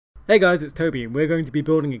Hey guys, it's Toby and we're going to be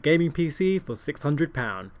building a gaming PC for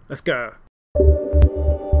 £600. Let's go!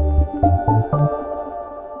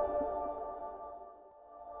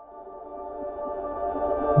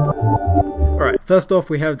 Alright, first off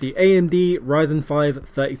we have the AMD Ryzen 5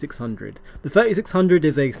 3600. The 3600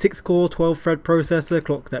 is a 6-core 12-thread processor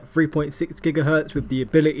clocked at 3.6 GHz with the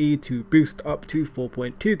ability to boost up to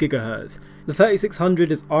 4.2 GHz. The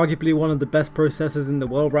 3600 is arguably one of the best processors in the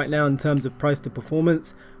world right now in terms of price to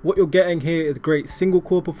performance. What you're getting here is great single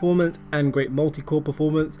core performance and great multi-core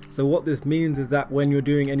performance. So what this means is that when you're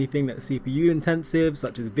doing anything that's CPU intensive,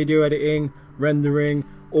 such as video editing, rendering,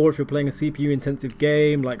 or if you're playing a CPU intensive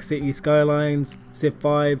game like City Skylines, Civ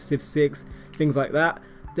 5, Civ 6, things like that,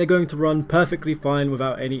 they're going to run perfectly fine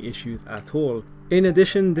without any issues at all. In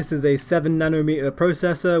addition, this is a 7nm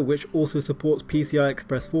processor which also supports PCI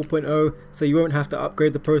Express 4.0, so you won't have to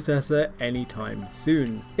upgrade the processor anytime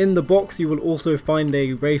soon. In the box you will also find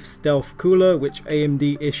a Wraith Stealth cooler, which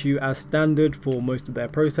AMD issue as standard for most of their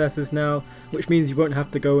processors now, which means you won't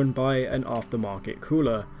have to go and buy an aftermarket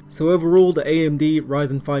cooler. So overall, the AMD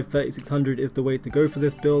Ryzen 5 3600 is the way to go for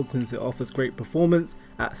this build since it offers great performance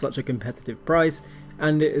at such a competitive price,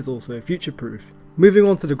 and it is also future proof. Moving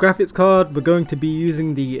on to the graphics card, we're going to be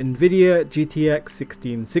using the Nvidia GTX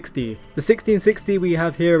 1660. The 1660 we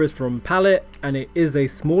have here is from Palette, and it is a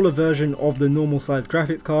smaller version of the normal size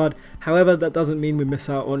graphics card. However, that doesn't mean we miss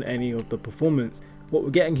out on any of the performance. What we're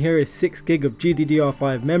getting here is 6GB of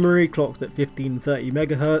GDDR5 memory clocked at 1530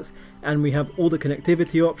 MHz, and we have all the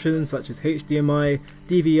connectivity options such as HDMI,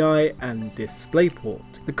 DVI and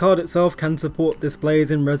DisplayPort. The card itself can support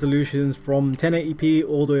displays in resolutions from 1080p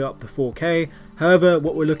all the way up to 4K. However,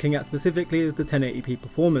 what we're looking at specifically is the 1080p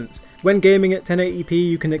performance. When gaming at 1080p,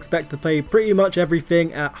 you can expect to play pretty much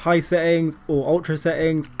everything at high settings or ultra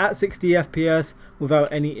settings at 60 FPS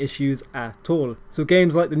without any issues at all. So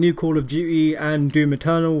games like the new Call of Duty and Doom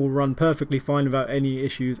Eternal will run perfectly fine without any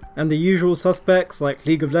issues, and the usual suspects like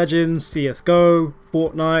League of Legends, CSGO,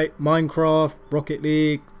 Fortnite, Minecraft, Rocket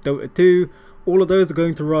League, Dota 2, all of those are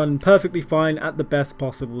going to run perfectly fine at the best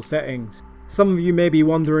possible settings. Some of you may be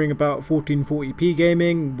wondering about 1440p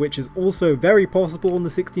gaming, which is also very possible on the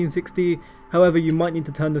 1660, however you might need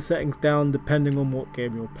to turn the settings down depending on what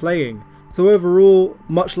game you're playing. So overall,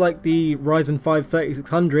 much like the Ryzen 5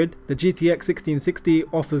 3600, the GTX 1660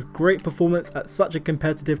 offers great performance at such a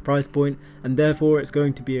competitive price point, and therefore it's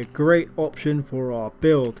going to be a great option for our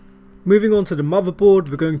build. Moving on to the motherboard,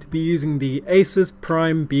 we're going to be using the Asus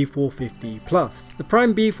Prime B450 Plus. The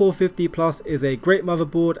Prime B450 Plus is a great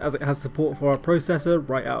motherboard as it has support for our processor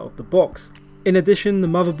right out of the box. In addition, the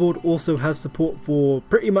motherboard also has support for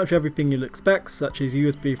pretty much everything you'll expect, such as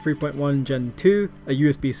USB 3.1 Gen 2, a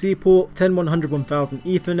USB-C port, 10100/1000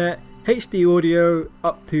 Ethernet, HD audio,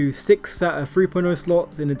 up to 6 SATA 3.0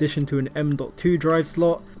 slots in addition to an M.2 drive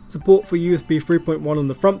slot, support for USB 3.1 on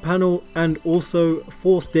the front panel, and also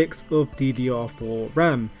 4 sticks of DDR4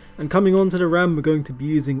 RAM. And coming on to the RAM, we're going to be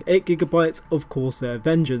using 8GB of Corsair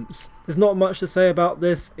Vengeance. There's not much to say about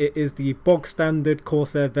this. It is the bog standard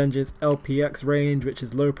Corsair Vengeance LPX range, which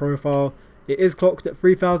is low profile. It is clocked at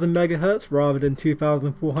 3000 MHz rather than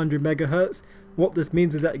 2400 MHz. What this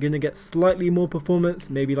means is that you're going to get slightly more performance,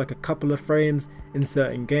 maybe like a couple of frames in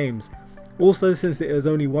certain games. Also, since it is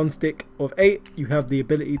only one stick of 8, you have the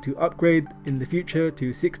ability to upgrade in the future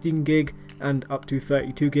to 16GB and up to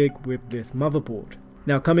 32GB with this motherboard.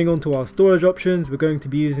 Now coming on to our storage options, we're going to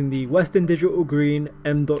be using the Western Digital Green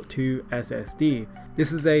M.2 SSD.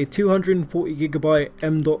 This is a 240GB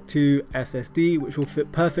M.2 SSD which will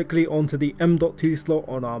fit perfectly onto the M.2 slot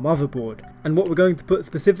on our motherboard. And what we're going to put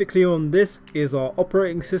specifically on this is our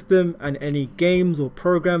operating system and any games or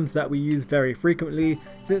programs that we use very frequently,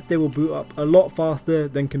 since they will boot up a lot faster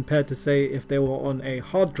than compared to say if they were on a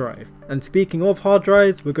hard drive. And speaking of hard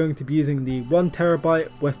drives, we're going to be using the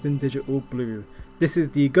 1TB Western Digital Blue. This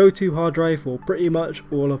is the go-to hard drive for pretty much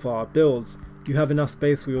all of our builds. You have enough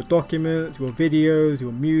space for your documents, your videos,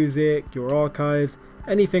 your music, your archives,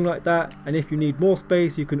 anything like that, and if you need more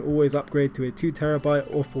space you can always upgrade to a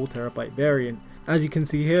 2TB or 4TB variant. As you can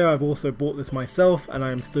see here, I've also bought this myself and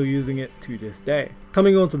I am still using it to this day.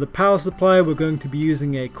 Coming on to the power supply, we're going to be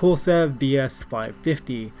using a Corsair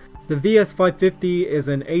VS550. The VS550 is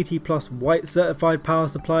an 80+ white certified power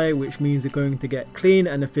supply, which means you're going to get clean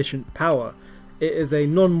and efficient power. It is a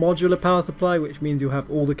non-modular power supply, which means you'll have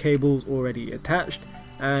all the cables already attached,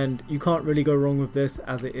 and you can't really go wrong with this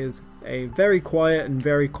as it is a very quiet and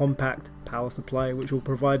very compact power supply which will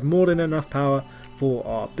provide more than enough power for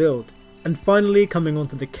our build. And finally, coming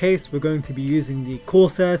onto the case, we're going to be using the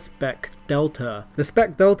Corsair Spec Delta. The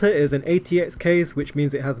Spec Delta is an ATX case, which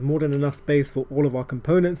means it has more than enough space for all of our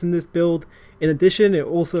components in this build. In addition, it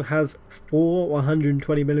also has 4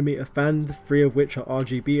 120mm fans, 3 of which are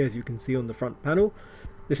RGB, as you can see on the front panel.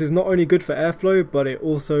 This is not only good for airflow, but it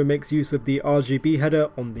also makes use of the RGB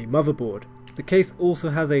header on the motherboard. The case also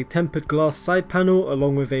has a tempered glass side panel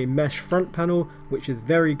along with a mesh front panel, which is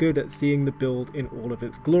very good at seeing the build in all of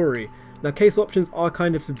its glory. Now, case options are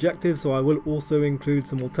kind of subjective, so I will also include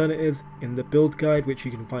some alternatives in the build guide, which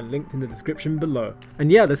you can find linked in the description below.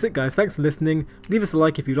 And yeah, that's it guys, thanks for listening. Leave us a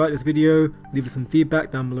like if you like this video, leave us some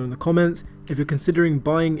feedback down below in the comments. If you're considering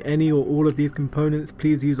buying any or all of these components,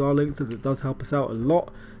 please use our links as it does help us out a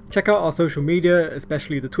lot. Check out our social media,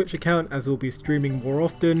 especially the Twitch account, as we'll be streaming more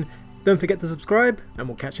often. Don't forget to subscribe, and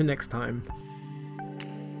we'll catch you next time.